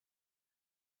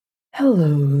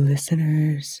Hello,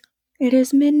 listeners. It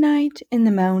is midnight in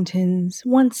the mountains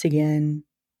once again,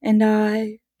 and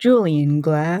I, Julian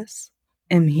Glass,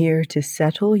 am here to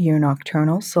settle your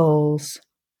nocturnal souls.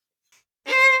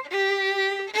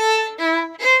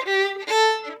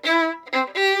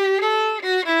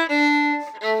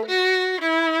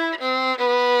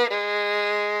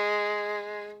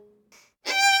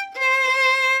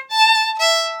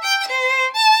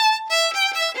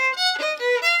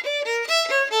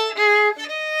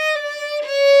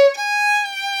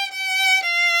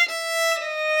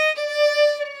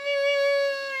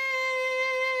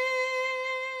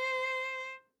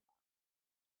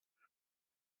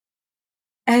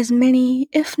 As many,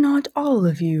 if not all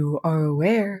of you, are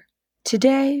aware,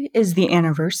 today is the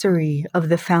anniversary of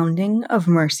the founding of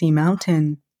Mercy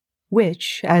Mountain,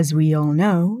 which, as we all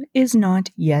know, is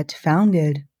not yet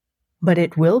founded. But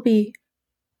it will be.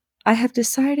 I have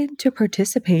decided to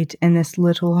participate in this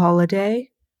little holiday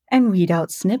and read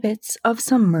out snippets of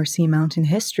some Mercy Mountain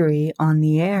history on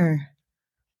the air.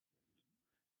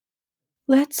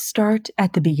 Let's start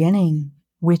at the beginning,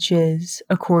 which is,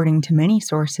 according to many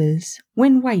sources,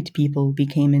 when white people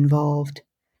became involved.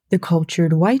 The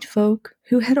cultured white folk,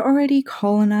 who had already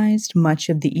colonized much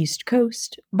of the East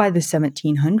Coast by the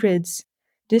 1700s,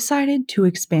 decided to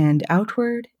expand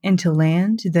outward into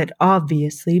land that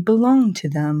obviously belonged to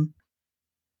them.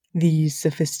 These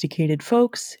sophisticated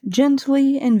folks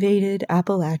gently invaded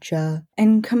Appalachia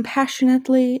and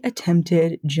compassionately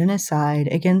attempted genocide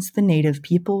against the native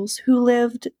peoples who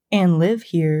lived and live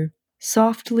here,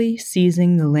 softly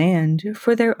seizing the land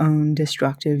for their own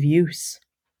destructive use.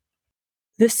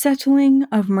 The settling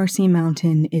of Mercy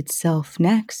Mountain itself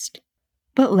next,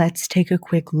 but let's take a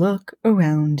quick look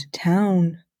around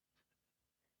town.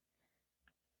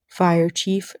 Fire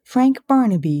Chief Frank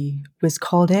Barnaby was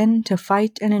called in to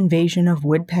fight an invasion of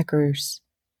woodpeckers.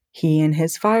 He and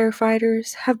his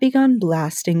firefighters have begun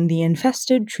blasting the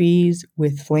infested trees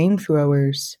with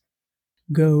flamethrowers.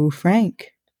 Go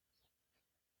Frank!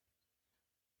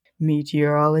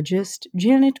 Meteorologist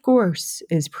Janet Gorse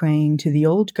is praying to the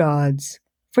old gods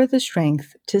for the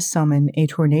strength to summon a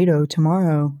tornado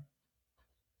tomorrow.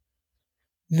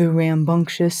 The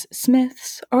rambunctious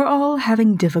Smiths are all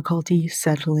having difficulty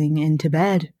settling into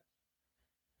bed.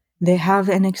 They have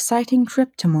an exciting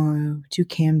trip tomorrow to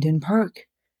Camden Park,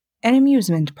 an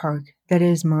amusement park that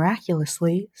is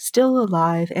miraculously still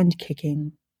alive and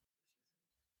kicking.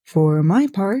 For my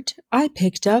part, I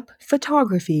picked up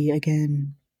photography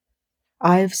again.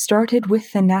 I've started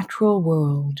with the natural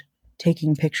world,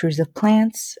 taking pictures of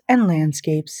plants and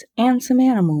landscapes and some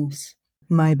animals.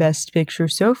 My best picture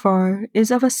so far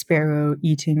is of a sparrow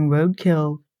eating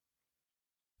roadkill.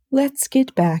 Let's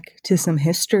get back to some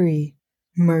history.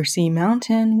 Mercy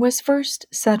Mountain was first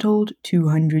settled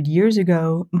 200 years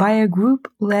ago by a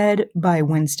group led by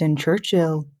Winston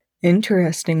Churchill.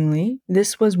 Interestingly,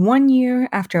 this was 1 year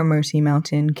after Mercy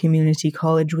Mountain Community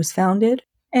College was founded,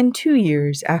 and 2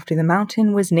 years after the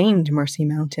mountain was named Mercy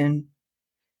Mountain.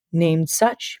 Named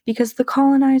such because the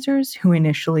colonizers who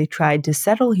initially tried to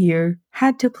settle here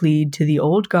had to plead to the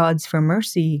old gods for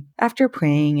mercy after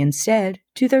praying instead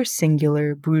to their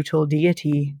singular brutal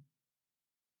deity.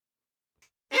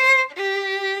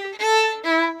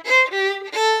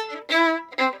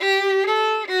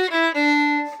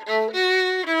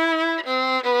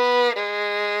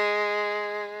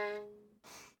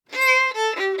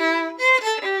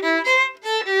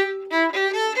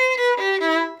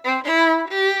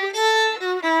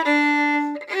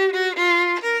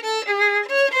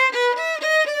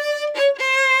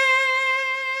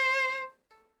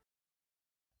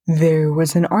 There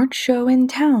was an art show in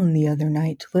town the other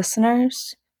night,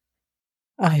 listeners.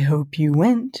 I hope you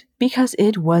went, because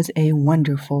it was a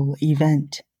wonderful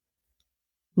event.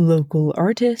 Local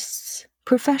artists,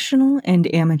 professional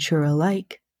and amateur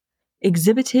alike,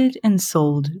 exhibited and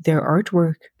sold their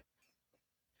artwork.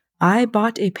 I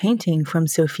bought a painting from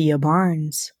Sophia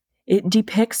Barnes. It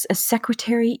depicts a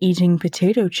secretary eating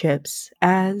potato chips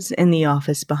as, in the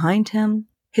office behind him,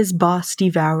 his boss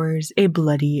devours a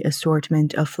bloody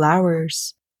assortment of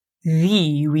flowers.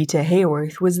 The Rita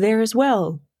Hayworth was there as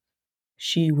well.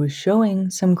 She was showing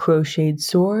some crocheted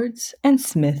swords and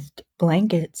smithed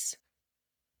blankets.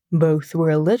 Both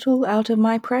were a little out of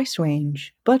my price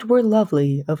range, but were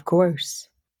lovely, of course.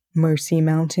 Mercy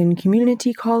Mountain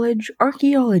Community College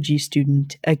archaeology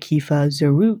student Akifa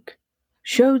Zaruk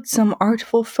showed some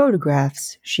artful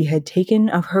photographs she had taken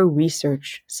of her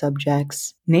research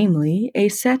subjects, namely a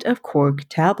set of cork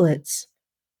tablets.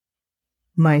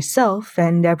 Myself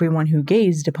and everyone who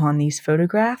gazed upon these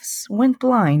photographs went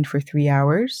blind for 3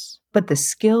 hours, but the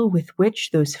skill with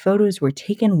which those photos were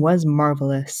taken was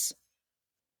marvelous.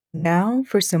 Now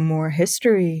for some more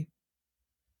history.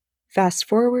 Fast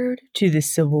forward to the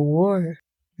Civil War.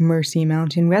 Mercy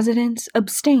Mountain residents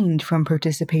abstained from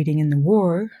participating in the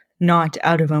war, not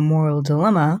out of a moral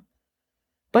dilemma,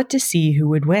 but to see who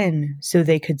would win so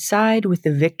they could side with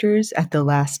the victors at the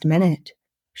last minute.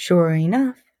 Sure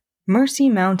enough, Mercy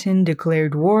Mountain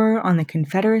declared war on the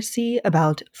Confederacy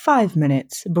about 5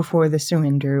 minutes before the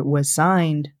surrender was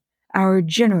signed. Our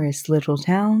generous little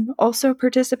town also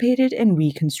participated in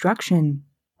Reconstruction,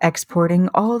 exporting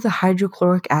all the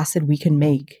hydrochloric acid we can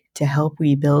make to help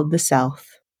rebuild the South.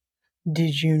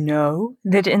 Did you know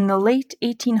that in the late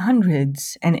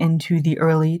 1800s and into the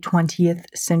early 20th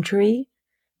century,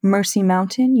 Mercy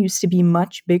Mountain used to be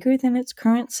much bigger than its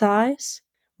current size?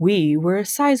 We were a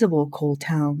sizable coal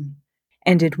town,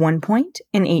 and at one point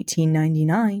in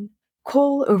 1899,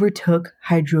 coal overtook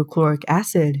hydrochloric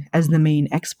acid as the main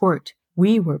export.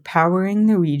 We were powering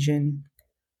the region.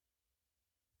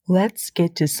 Let's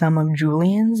get to some of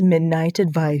Julian's midnight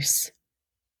advice.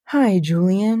 Hi,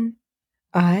 Julian.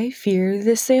 I fear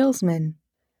the salesman.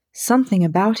 Something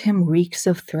about him reeks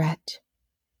of threat.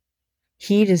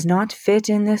 He does not fit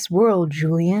in this world,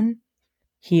 Julian.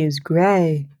 He is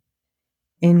gray.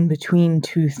 In between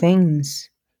two things,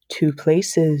 two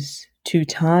places, two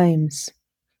times.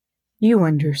 You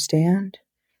understand.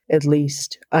 At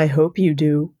least, I hope you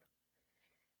do.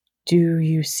 Do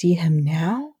you see him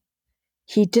now?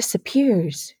 He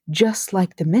disappears, just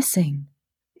like the missing.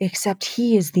 Except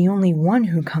he is the only one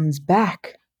who comes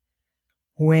back.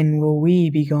 When will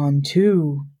we be gone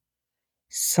too?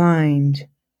 Signed,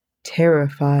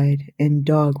 Terrified in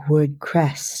Dogwood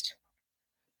Crest.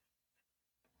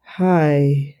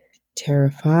 Hi,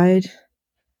 Terrified.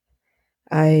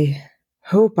 I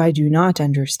hope I do not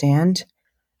understand.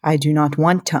 I do not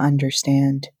want to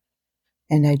understand.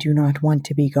 And I do not want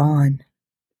to be gone.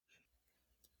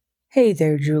 Hey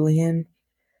there, Julian.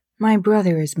 My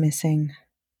brother is missing.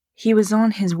 He was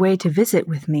on his way to visit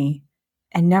with me,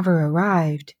 and never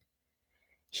arrived.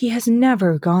 He has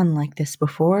never gone like this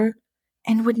before,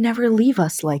 and would never leave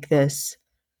us like this.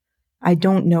 I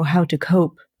don't know how to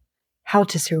cope, how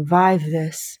to survive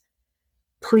this.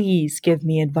 Please give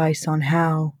me advice on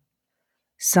how.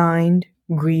 Signed,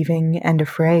 Grieving and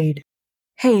Afraid.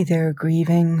 Hey there,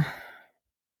 Grieving.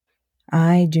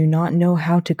 I do not know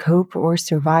how to cope or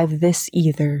survive this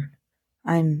either.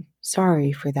 I'm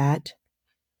sorry for that.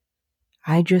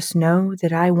 I just know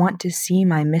that I want to see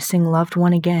my missing loved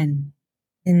one again,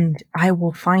 and I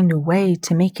will find a way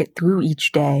to make it through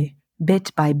each day,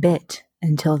 bit by bit,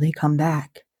 until they come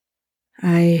back.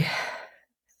 I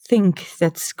think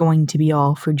that's going to be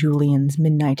all for Julian's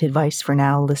midnight advice for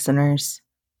now, listeners.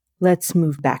 Let's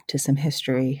move back to some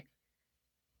history.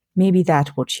 Maybe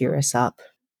that will cheer us up.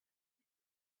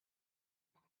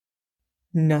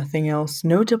 Nothing else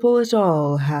notable at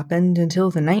all happened until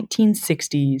the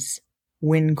 1960s,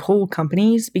 when coal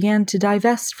companies began to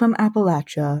divest from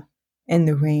Appalachia, and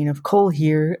the reign of coal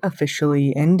here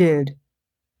officially ended.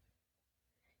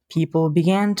 People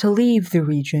began to leave the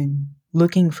region,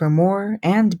 looking for more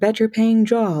and better paying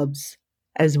jobs,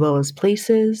 as well as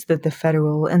places that the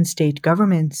federal and state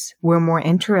governments were more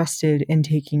interested in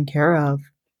taking care of.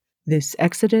 This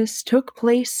exodus took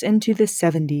place into the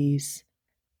 70s,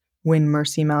 when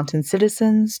Mercy Mountain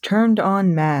citizens turned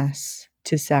en masse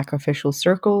to sacrificial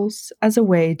circles as a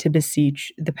way to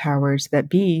beseech the powers that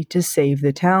be to save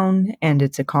the town and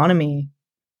its economy.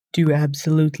 To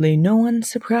absolutely no one's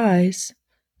surprise,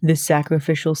 the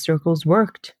sacrificial circles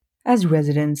worked, as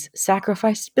residents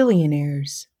sacrificed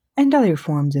billionaires and other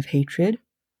forms of hatred,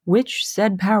 which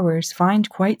said powers find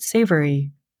quite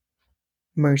savory.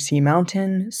 Mercy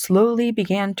Mountain slowly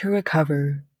began to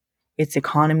recover, its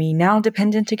economy now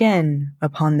dependent again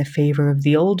upon the favor of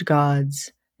the old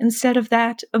gods instead of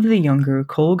that of the younger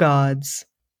coal gods.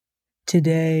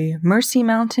 Today, Mercy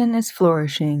Mountain is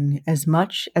flourishing as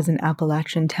much as an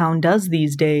Appalachian town does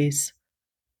these days.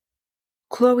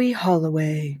 Chloe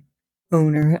Holloway,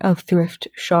 owner of thrift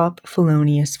shop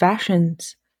Felonious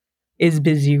Fashions, is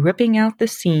busy ripping out the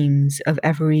seams of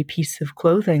every piece of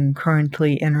clothing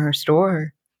currently in her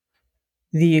store.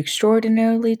 The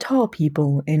extraordinarily tall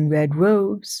people in red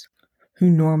robes, who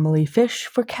normally fish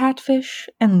for catfish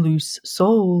and loose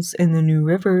souls in the New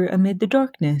River amid the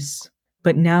darkness,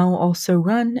 but now also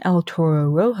run El Toro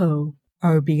Rojo,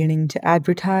 are beginning to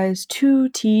advertise 2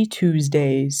 Tea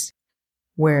Tuesdays,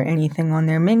 where anything on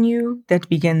their menu that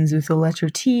begins with the letter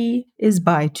T is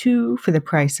buy 2 for the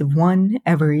price of 1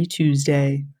 every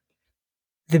Tuesday.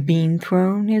 The Bean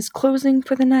Throne is closing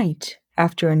for the night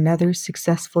after another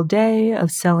successful day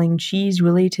of selling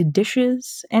cheese-related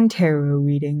dishes and tarot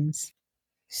readings.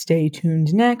 Stay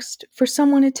tuned next for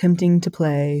someone attempting to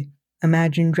play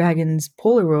Imagine Dragons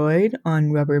Polaroid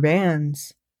on rubber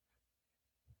bands.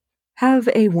 Have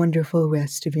a wonderful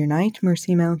rest of your night,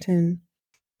 Mercy Mountain.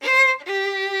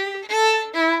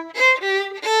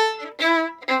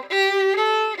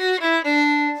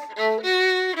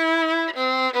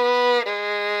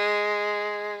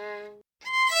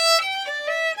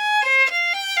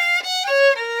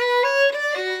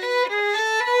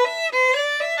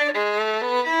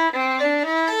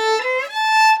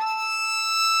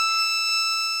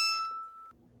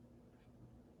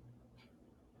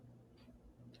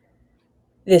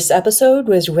 This episode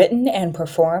was written and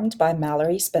performed by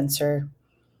Mallory Spencer.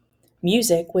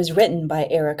 Music was written by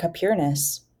Erica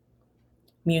Piernis.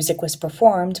 Music was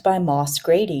performed by Moss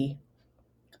Grady.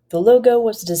 The logo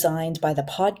was designed by the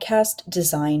Podcast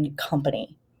Design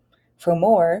Company. For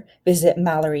more, visit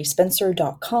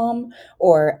MallorySpencer.com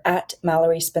or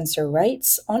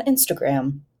 @MallorySpencerWrites on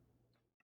Instagram.